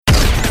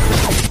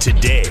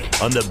Today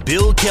on The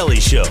Bill Kelly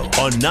Show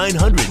on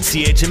 900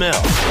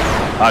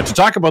 CHML. To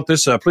talk about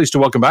this, pleased to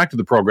welcome back to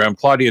the program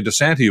Claudia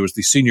DeSanti, who is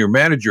the Senior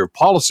Manager of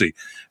Policy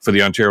for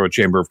the Ontario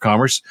Chamber of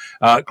Commerce.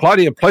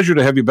 Claudia, pleasure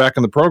to have you back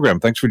on the program.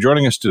 Thanks for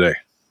joining us today.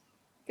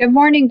 Good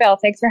morning, Bill.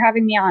 Thanks for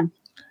having me on.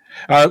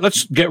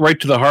 Let's get right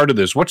to the heart of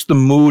this. What's the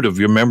mood of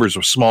your members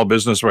of small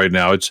business right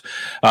now?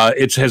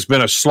 It has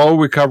been a slow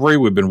recovery.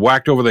 We've been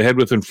whacked over the head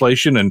with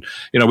inflation, and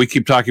we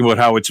keep talking about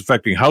how it's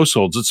affecting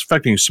households. It's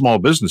affecting small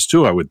business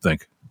too, I would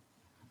think.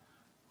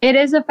 It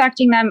is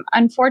affecting them.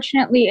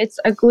 Unfortunately, it's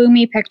a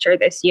gloomy picture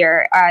this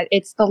year.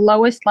 It's the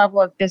lowest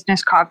level of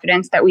business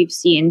confidence that we've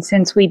seen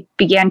since we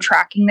began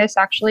tracking this,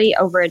 actually,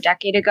 over a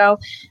decade ago.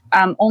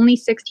 Only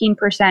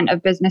 16%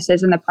 of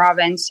businesses in the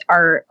province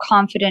are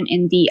confident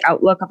in the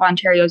outlook of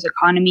Ontario's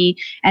economy,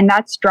 and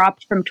that's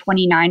dropped from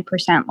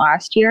 29%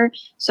 last year.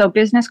 So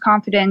business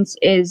confidence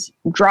is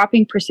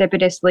dropping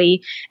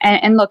precipitously.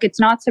 And look, it's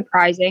not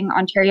surprising.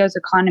 Ontario's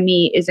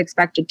economy is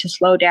expected to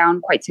slow down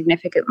quite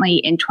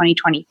significantly in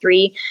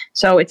 2023.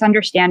 So it's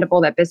understandable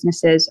that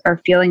businesses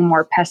are feeling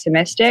more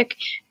pessimistic.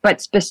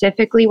 But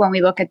specifically, when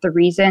we look at the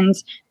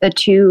reasons, the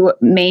two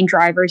main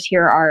drivers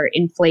here are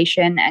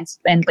inflation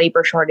and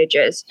labor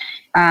shortages.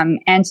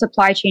 And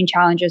supply chain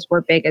challenges were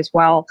big as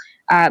well.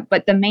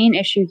 But the main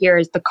issue here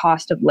is the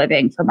cost of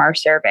living from our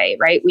survey,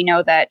 right? We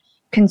know that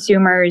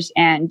consumers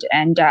and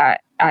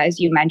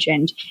as you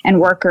mentioned, and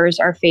workers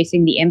are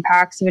facing the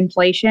impacts of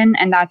inflation,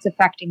 and that's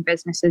affecting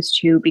businesses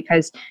too,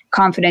 because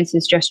confidence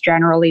is just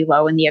generally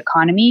low in the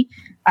economy.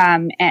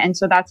 And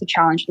so that's a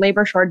challenge.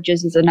 Labor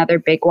shortages is another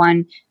big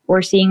one.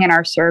 We're seeing in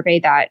our survey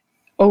that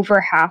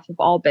over half of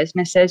all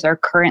businesses are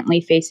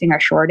currently facing a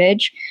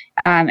shortage.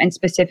 And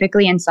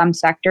specifically in some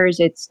sectors,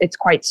 it's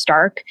quite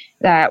stark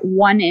that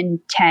 1 in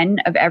 10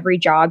 of every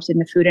jobs in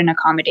the food and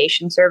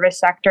accommodation service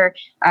sector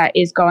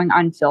is going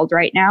unfilled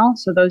right now.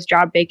 So those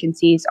job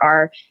vacancies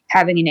are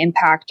having an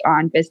impact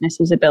on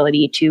businesses'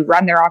 ability to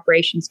run their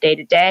operations day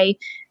to day.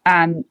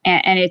 And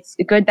it's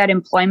good that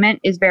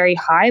employment is very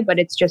high, but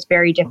it's just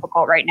very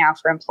difficult right now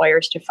for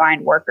employers to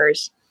find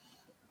workers.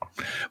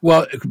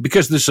 Well,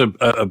 because there's a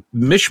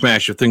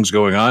mishmash of things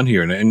going on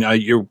here, and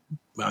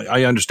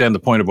I understand the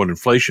point about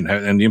inflation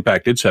and the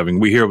impact it's having.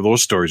 We hear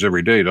those stories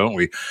every day, don't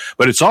we?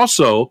 But it's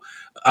also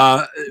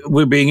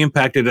we're being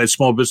impacted, as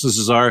small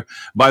businesses are,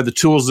 by the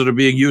tools that are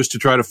being used to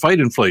try to fight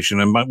inflation.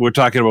 And we're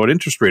talking about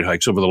interest rate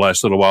hikes over the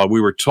last little while.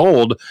 We were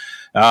told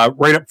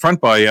right up front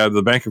by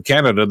the Bank of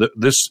Canada that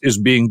this is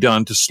being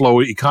done to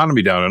slow the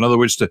economy down. In other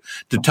words, to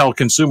tell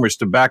consumers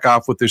to back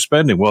off with their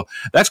spending. Well,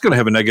 that's going to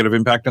have a negative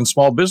impact on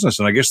small business,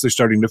 and I guess they're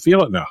starting to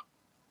feel it now.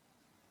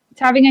 It's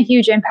having a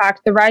huge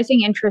impact. The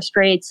rising interest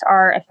rates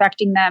are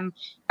affecting them,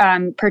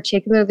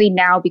 particularly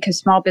now because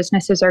small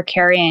businesses are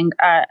carrying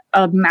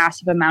a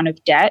massive amount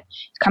of debt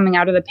coming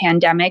out of the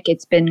pandemic.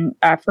 It's been,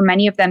 for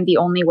many of them, the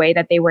only way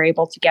that they were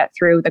able to get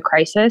through the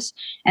crisis.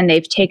 And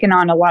they've taken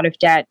on a lot of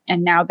debt,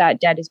 and now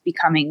that debt is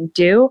becoming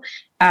due.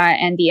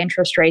 And the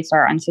interest rates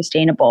are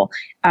unsustainable.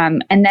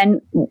 And then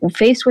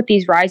faced with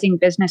these rising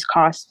business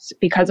costs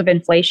because of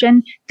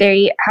inflation,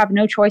 they have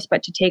no choice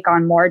but to take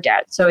on more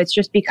debt. So it's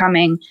just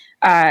becoming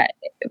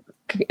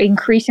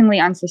increasingly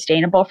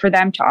unsustainable for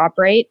them to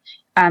operate.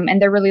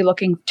 And they're really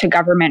looking to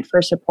government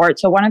for support.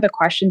 So one of the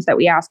questions that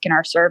we ask in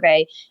our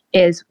survey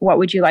is, what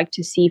would you like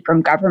to see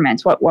from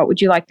governments? What would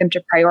you like them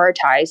to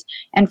prioritize?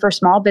 And for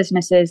small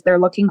businesses, they're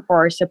looking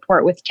for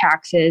support with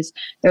taxes.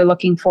 They're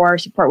looking for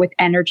support with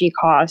energy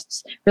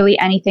costs, really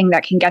anything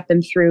that can get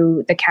them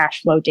through the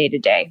cash flow day to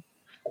day.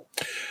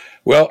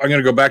 Well, I'm going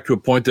to go back to a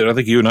point that I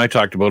think you and I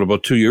talked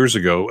about 2 years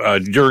ago.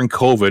 During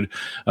COVID,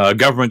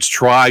 governments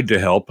tried to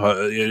help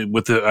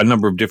with a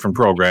number of different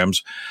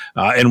programs.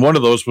 And one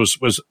of those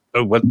was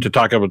to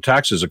talk about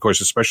taxes, of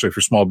course, especially for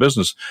small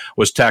business,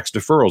 was tax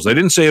deferrals. They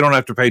didn't say you don't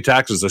have to pay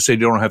taxes. They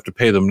said you don't have to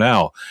pay them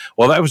now.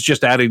 Well, that was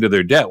just adding to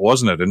their debt,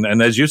 wasn't it?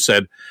 And as you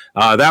said,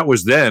 that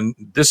was then.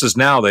 This is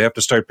now. They have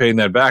to start paying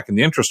that back. And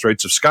the interest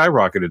rates have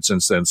skyrocketed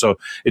since then. So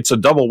it's a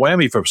double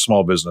whammy for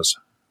small business.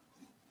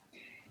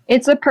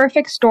 It's a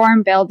perfect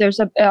storm, Bill. There's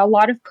a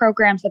lot of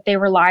programs that they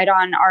relied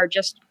on are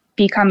just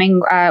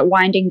becoming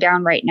winding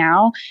down right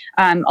now.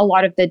 A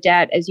lot of the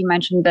debt, as you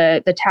mentioned,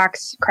 the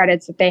tax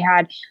credits that they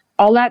had,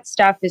 all that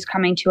stuff is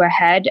coming to a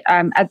head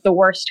at the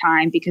worst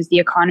time because the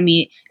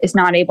economy is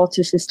not able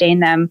to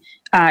sustain them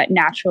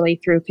naturally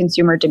through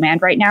consumer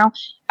demand right now.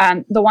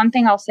 The one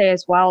thing I'll say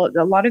as well,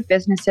 a lot of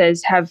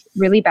businesses have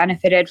really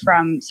benefited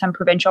from some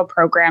provincial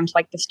programs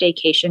like the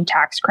staycation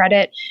tax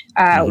credit,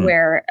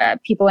 where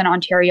people in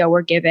Ontario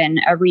were given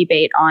a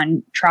rebate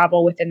on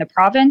travel within the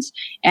province,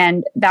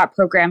 and that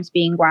program's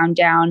being wound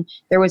down.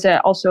 There was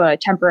also a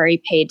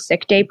temporary paid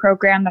sick day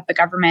program that the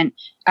government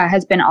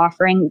has been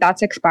offering.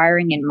 That's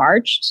expiring in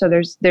March, so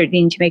they're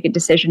needing to make a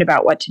decision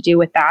about what to do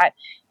with that.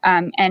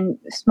 And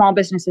small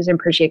businesses in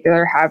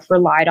particular have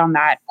relied on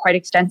that quite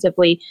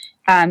extensively.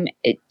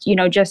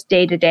 Just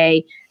day to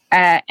day,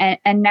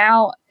 And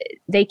now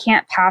they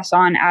can't pass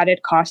on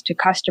added cost to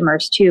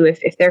customers too.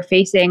 If they're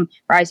facing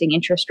rising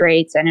interest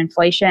rates and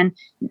inflation,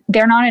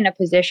 they're not in a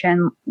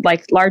position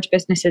like large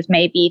businesses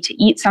may be to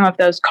eat some of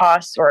those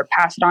costs or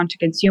pass it on to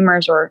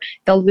consumers, or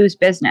they'll lose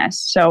business.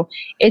 So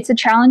it's a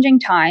challenging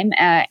time,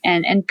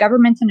 and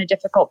government's in a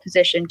difficult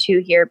position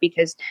too here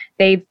because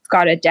they've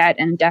got a debt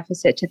and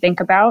deficit to think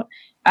about.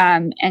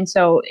 And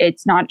so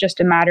it's not just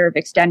a matter of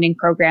extending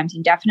programs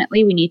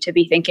indefinitely. We need to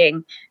be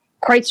thinking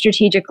quite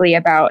strategically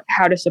about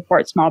how to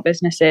support small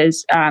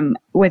businesses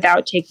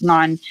without taking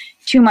on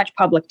too much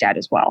public debt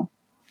as well.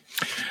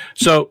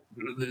 So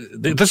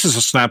this is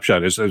a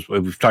snapshot, as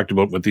we've talked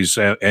about with these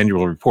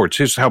annual reports.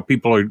 Here's how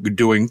people are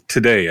doing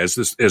today, as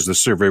the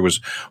survey was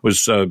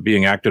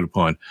being acted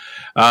upon.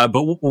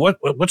 But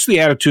what's the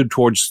attitude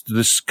towards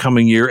this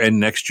coming year and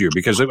next year?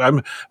 Because we're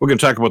going to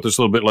talk about this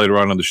a little bit later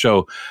on in the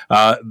show.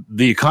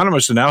 The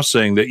economists are now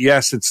saying that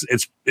yes,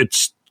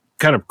 it's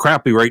kind of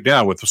crappy right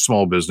now with the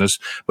small business,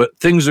 but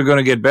things are going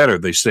to get better.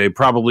 They say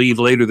probably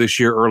later this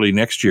year, early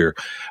next year.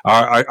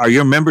 Are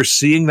your members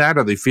seeing that?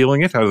 Are they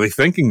feeling it? Are they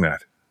thinking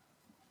that?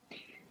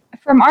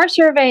 From our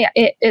survey,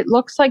 it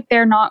looks like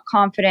they're not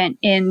confident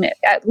in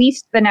at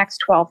least the next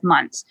 12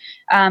 months.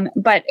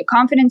 But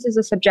confidence is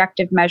a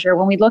subjective measure.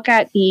 When we look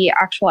at the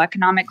actual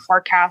economic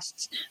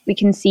forecasts, we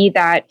can see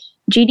that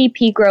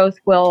GDP growth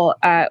will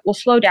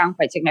slow down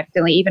quite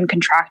significantly, even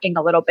contracting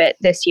a little bit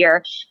this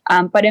year.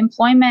 But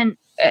employment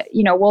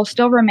will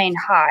still remain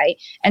high.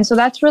 And so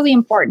that's really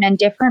important and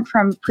different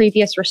from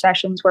previous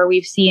recessions where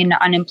we've seen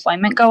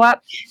unemployment go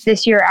up.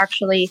 This year,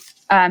 actually,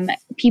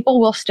 people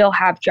will still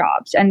have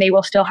jobs and they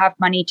will still have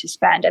money to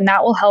spend. And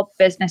that will help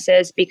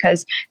businesses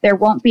because there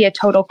won't be a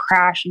total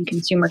crash in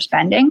consumer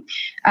spending.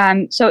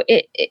 So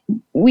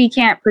we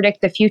can't predict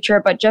the future,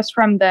 but just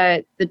from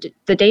the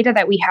data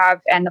that we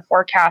have and the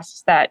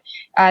forecasts that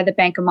the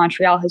Bank of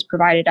Montreal has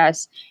provided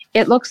us,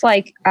 it looks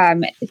like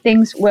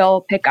things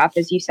will pick up,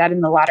 as you said, in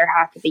the latter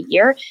half of the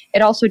year.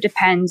 It also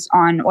depends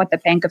on what the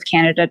Bank of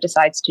Canada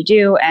decides to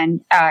do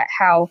and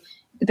how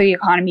the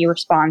economy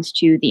responds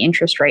to the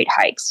interest rate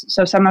hikes.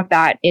 So some of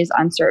that is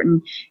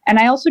uncertain. And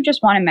I also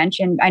just want to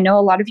mention, I know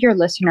a lot of your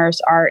listeners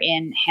are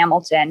in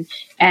Hamilton,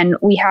 and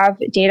we have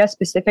data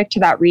specific to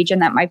that region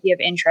that might be of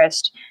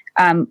interest,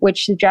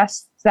 which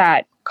suggests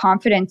that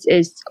confidence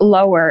is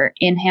lower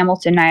in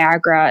Hamilton,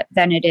 Niagara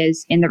than it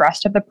is in the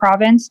rest of the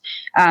province.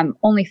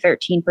 Only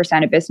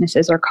 13% of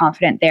businesses are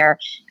confident there.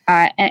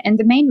 And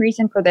the main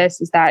reason for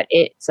this is that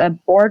it's a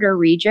border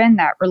region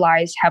that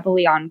relies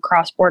heavily on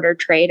cross-border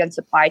trade and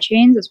supply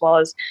chains, as well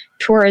as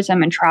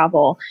tourism and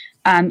travel.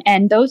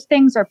 And those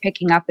things are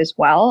picking up as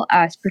well,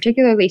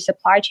 particularly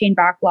supply chain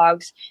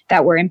backlogs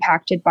that were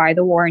impacted by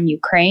the war in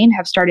Ukraine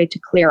have started to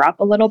clear up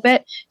a little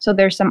bit. So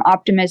there's some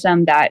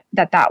optimism that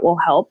will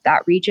help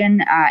that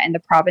region and the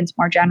province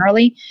more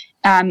generally.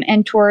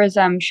 And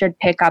tourism should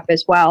pick up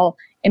as well.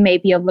 It may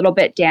be a little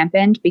bit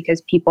dampened because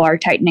people are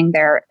tightening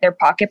their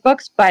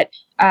pocketbooks, but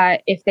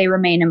if they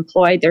remain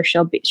employed, there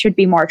should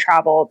be more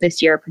travel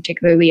this year,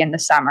 particularly in the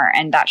summer,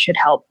 and that should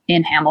help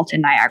in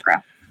Hamilton,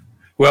 Niagara.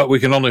 Well,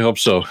 we can only hope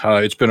so.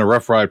 It's been a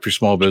rough ride for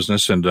small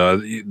business, and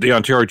the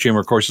Ontario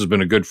Chamber, of course, has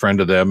been a good friend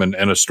to them and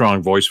a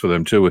strong voice for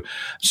them, too.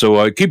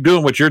 So keep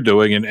doing what you're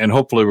doing, and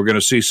hopefully we're going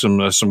to see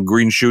some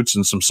green shoots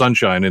and some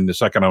sunshine in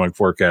this economic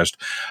forecast.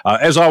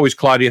 As always,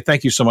 Claudia,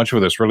 thank you so much for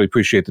this. Really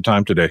appreciate the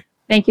time today.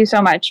 Thank you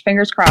so much.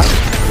 Fingers crossed.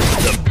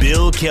 The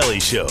Bill Kelly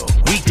Show,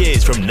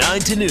 weekdays from 9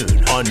 to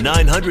noon on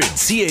 900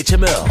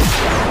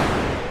 CHML.